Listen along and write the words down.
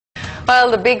Well,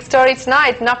 the big story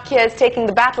tonight, Nokia is taking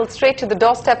the battle straight to the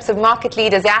doorsteps of market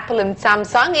leaders Apple and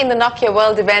Samsung. In the Nokia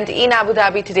World event in Abu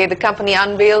Dhabi today, the company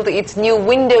unveiled its new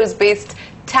Windows-based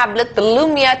tablet, the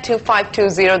Lumia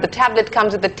 2520. The tablet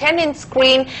comes with a 10-inch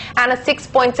screen and a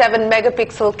 6.7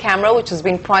 megapixel camera, which has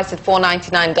been priced at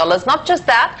 $499. Not just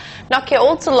that, Nokia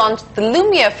also launched the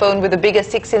Lumia phone with a bigger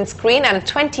 6-inch screen and a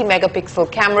 20 megapixel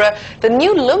camera. The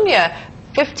new Lumia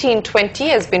 1520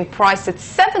 has been priced at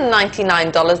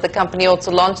 $799. The company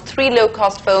also launched 3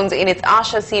 low-cost phones in its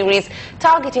Asha series,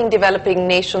 targeting developing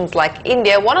nations like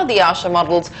India. One of the Asha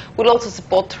models will also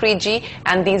support 3G,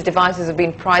 and these devices have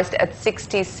been priced at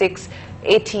 $66,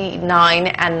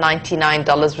 $89 and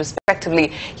 $99 respectively.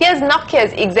 Here's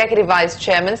Nokia's Executive Vice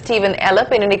Chairman Stephen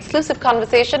Elop in an exclusive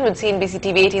conversation with CNBC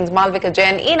TV 18's Malvika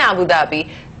Jain in Abu Dhabi.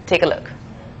 Take a look.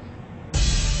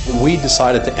 We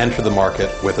decided to enter the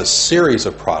market with a series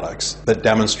of products that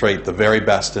demonstrate the very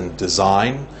best in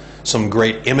design, some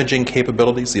great imaging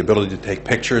capabilities, the ability to take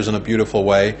pictures in a beautiful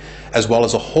way, as well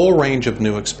as a whole range of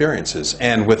new experiences.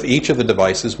 And with each of the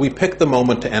devices, we pick the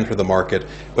moment to enter the market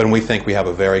when we think we have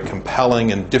a very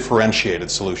compelling and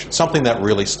differentiated solution, something that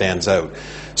really stands out.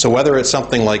 So whether it's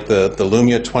something like the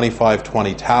Lumia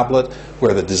 2520 tablet,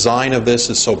 where the design of this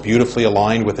is so beautifully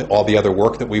aligned with all the other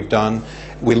work that we've done,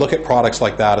 we look at products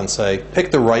like that and say,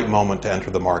 pick the right moment to enter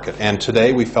the market. And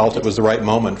today we felt it was the right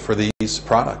moment for these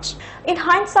products. In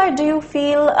hindsight, do you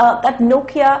feel that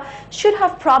Nokia should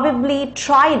have probably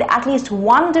tried at least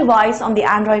one device on the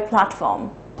Android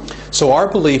platform? So our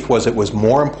belief was it was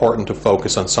more important to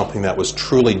focus on something that was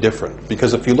truly different.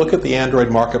 Because if you look at the Android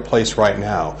marketplace right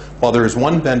now, while there is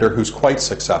one vendor who's quite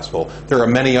successful, there are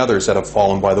many others that have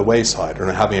fallen by the wayside and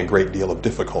are having a great deal of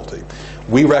difficulty.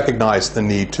 We recognized the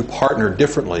need to partner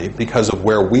differently because of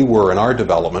where we were in our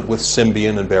development with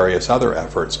Symbian and various other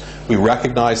efforts. We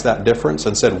recognized that difference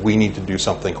and said we need to do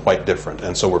something quite different,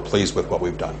 and so we're pleased with what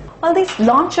we've done. Well, this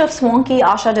launch of swanky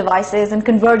Asha devices and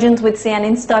convergence with, say, an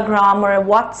Instagram or a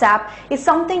WhatsApp is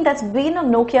something that's been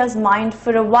on Nokia's mind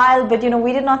for a while, but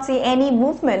we did not see any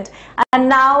movement. And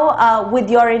now, with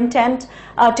your intent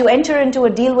to enter into a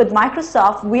deal with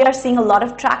Microsoft, we are seeing a lot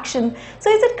of traction. So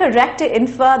is it correct to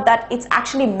infer that it's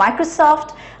actually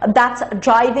Microsoft that's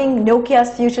driving Nokia's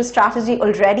future strategy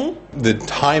already? The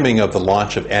timing of the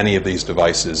launch of any of these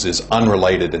devices is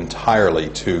unrelated entirely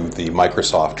to the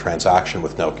Microsoft transaction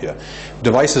with Nokia.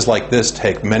 Devices like this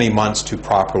take many months to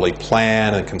properly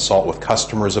plan and consult with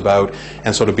customers about,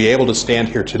 and so to be able to stand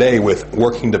here today with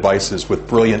working devices with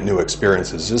brilliant new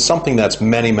experiences is something that's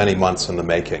many, many months in the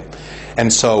making.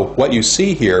 And so what you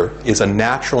see here is a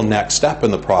natural next step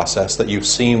in the process that you've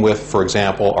seen with, for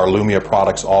example, our Lumia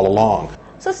products all along.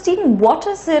 So, Stephen, what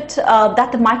is it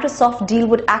that the Microsoft deal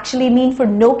would actually mean for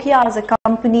Nokia as a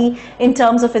company in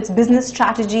terms of its business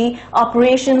strategy,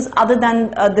 operations other than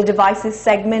the devices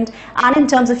segment, and in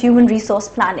terms of human resource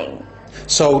planning?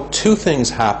 So 2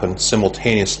 things happen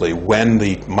simultaneously when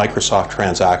the Microsoft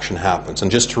transaction happens.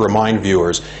 And just to remind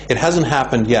viewers, it hasn't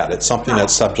happened yet. It's something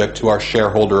that's subject to our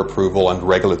shareholder approval and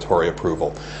regulatory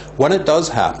approval. When it does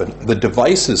happen, the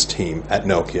devices team at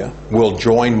Nokia will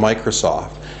join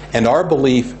Microsoft. And our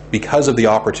belief, because of the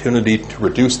opportunity to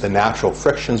reduce the natural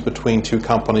frictions between 2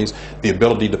 companies, the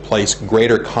ability to place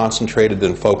greater concentrated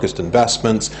and focused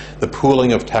investments, the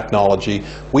pooling of technology,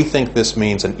 we think this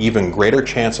means an even greater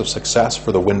chance of success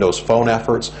for the Windows Phone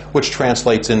efforts, which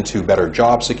translates into better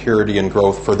job security and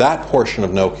growth for that portion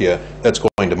of Nokia that's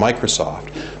going to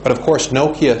Microsoft. But of course,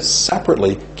 Nokia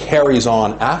separately carries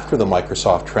on after the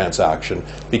Microsoft transaction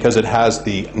because it has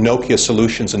the Nokia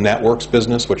Solutions and Networks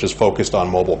business, which is focused on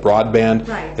mobile broadband.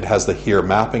 Right. It has the HERE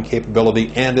mapping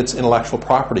capability and its intellectual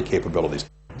property capabilities.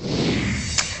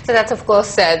 So that's, of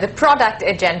course, the product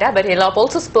agenda, but Elop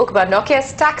also spoke about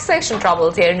Nokia's taxation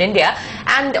troubles here in India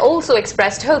and also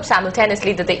expressed hope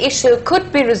simultaneously that the issue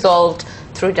could be resolved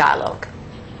through dialogue.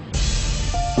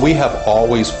 We have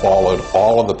always followed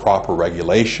all of the proper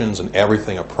regulations and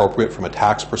everything appropriate from a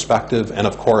tax perspective, and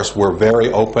of course we're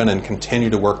very open and continue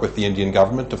to work with the Indian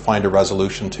government to find a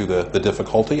resolution to the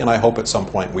difficulty, and I hope at some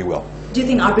point we will. Do you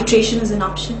think arbitration is an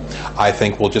option? I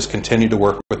think we'll just continue to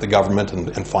work with the government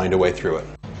and find a way through it.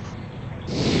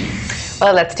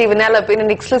 Well, that's Stephen Elop in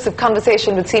an exclusive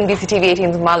conversation with CNBC TV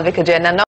 18's Malvika Jain.